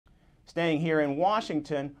Staying here in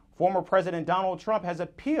Washington, former President Donald Trump has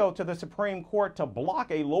appealed to the Supreme Court to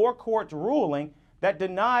block a lower court's ruling that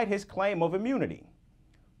denied his claim of immunity.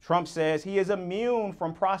 Trump says he is immune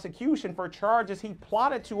from prosecution for charges he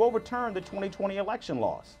plotted to overturn the 2020 election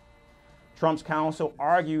loss. Trump's counsel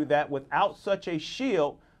argued that without such a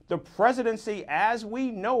shield, the presidency as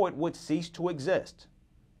we know it would cease to exist.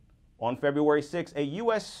 On February 6, a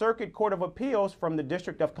U.S. Circuit Court of Appeals from the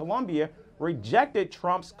District of Columbia rejected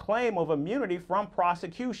Trump's claim of immunity from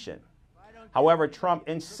prosecution. However, Trump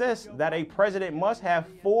insists that a president must have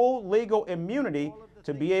full legal immunity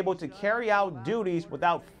to be able to carry out duties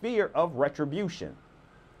without fear of retribution.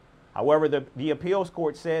 However, the appeals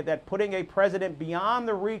court said that putting a president beyond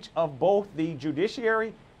the reach of both the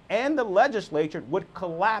judiciary and the legislature would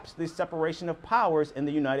collapse the separation of powers in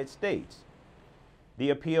the United States.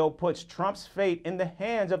 The appeal puts Trump's fate in the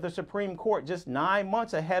hands of the Supreme Court just 9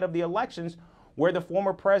 months ahead of the elections, where the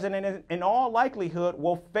former president in all likelihood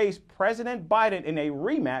will face President Biden in a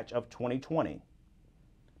rematch of 2020.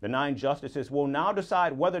 The 9 justices will now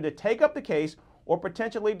decide whether to take up the case or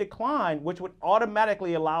potentially decline, which would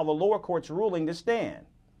automatically allow the lower court's ruling to stand.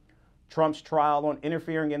 Trump's trial on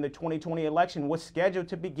interfering in the 2020 election was scheduled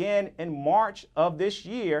to begin in March of this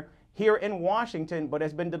year here in Washington, but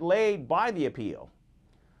has been delayed by the appeal.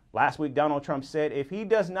 Last week, Donald Trump said if he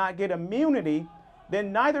does not get immunity,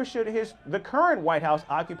 then neither should the current White House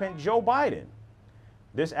occupant, Joe Biden.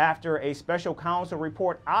 This after a special counsel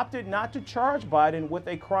report opted not to charge Biden with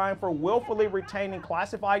a crime for willfully retaining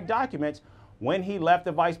classified documents when he left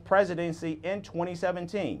the vice presidency in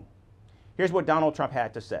 2017. Here's what Donald Trump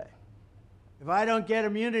had to say. If I don't get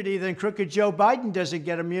immunity, then crooked Joe Biden doesn't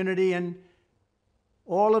get immunity, and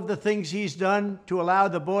all of the things he's done to allow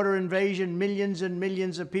the border invasion, millions and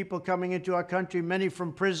millions of people coming into our country, many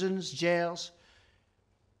from prisons, jails,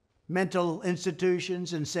 mental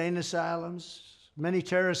institutions, insane asylums, many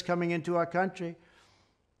terrorists coming into our country.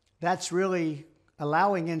 That's really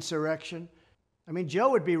allowing insurrection. I mean, Joe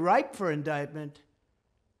would be ripe for indictment.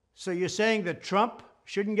 So you're saying that Trump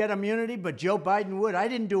shouldn't get immunity, but Joe Biden would? I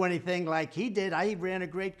didn't do anything like he did. I ran a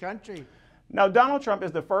great country. Now, Donald Trump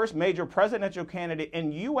is the first major presidential candidate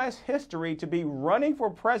in U.S. history to be running for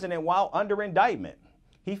president while under indictment.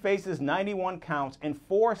 He faces 91 counts in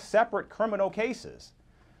 4 separate criminal cases.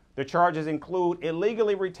 The charges include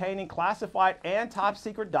illegally retaining classified and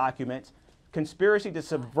top-secret documents, conspiracy to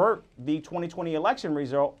subvert the 2020 election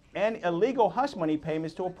result, and illegal hush money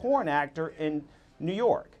payments to a porn actor in New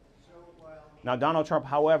York. Now, Donald Trump,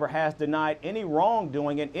 however, has denied any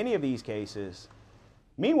wrongdoing in any of these cases.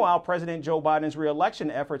 Meanwhile, President Joe Biden's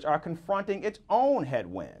re-election efforts are confronting its own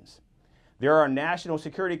headwinds. There are national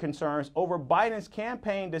security concerns over Biden's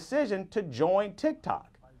campaign decision to join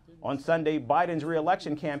TikTok. On Sunday, Biden's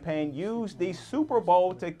re-election campaign used the Super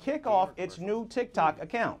Bowl to kick off its new TikTok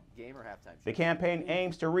account. The campaign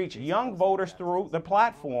aims to reach young voters through the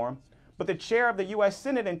platform, but the chair of the U.S.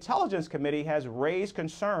 Senate Intelligence Committee has raised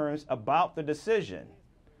concerns about the decision.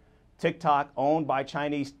 TikTok, owned by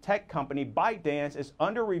Chinese tech company ByteDance, is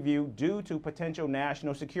under review due to potential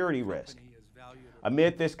national security risk.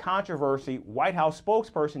 Amid this controversy, White House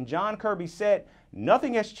spokesperson John Kirby said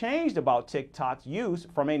nothing has changed about TikTok's use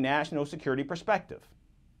from a national security perspective.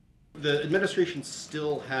 The administration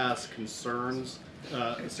still has concerns,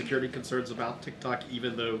 security concerns about TikTok,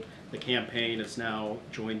 even though the campaign has now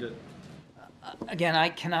joined it? Again, I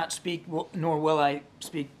cannot speak, nor will I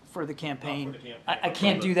speak for the campaign. I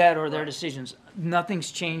can't do that or their decisions.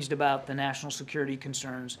 Nothing's changed about the national security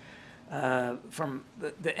concerns from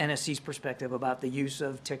the NSC's perspective about the use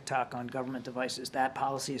of TikTok on government devices. That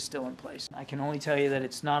policy is still in place. I can only tell you that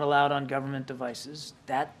it's not allowed on government devices.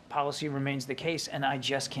 That policy remains the case, and I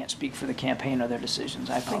just can't speak for the campaign or their decisions.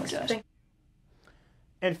 I apologize.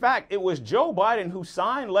 In fact, it was Joe Biden who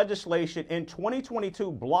signed legislation in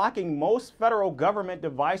 2022 blocking most federal government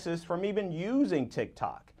devices from even using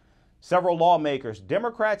TikTok. Several lawmakers,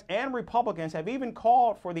 Democrats and Republicans, have even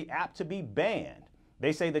called for the app to be banned.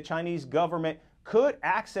 They say the Chinese government could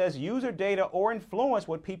access user data or influence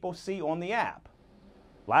what people see on the app.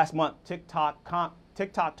 Last month,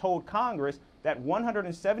 TikTok told Congress that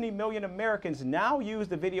 170 million Americans now use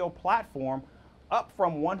the video platform, up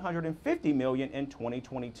from 150 million in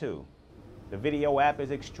 2022. The video app is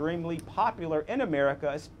extremely popular in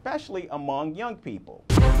America, especially among young people.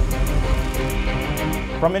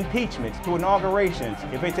 From impeachments to inaugurations,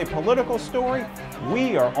 if it's a political story,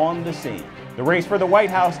 we are on the scene. The race for the White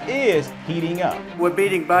House is heating up. We're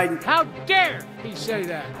beating Biden. How dare he say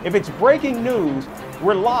that? If it's breaking news,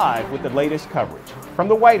 we're live with the latest coverage. From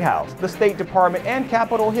the White House, the State Department, and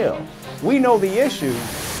Capitol Hill, we know the issues,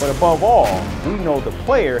 But above all, we know the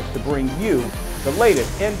players to bring you the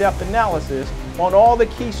latest in-depth analysis on all the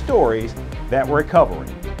key stories that we're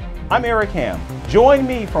covering. I'm Eric Ham. Join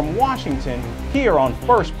me from Washington here on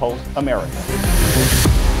First Post America.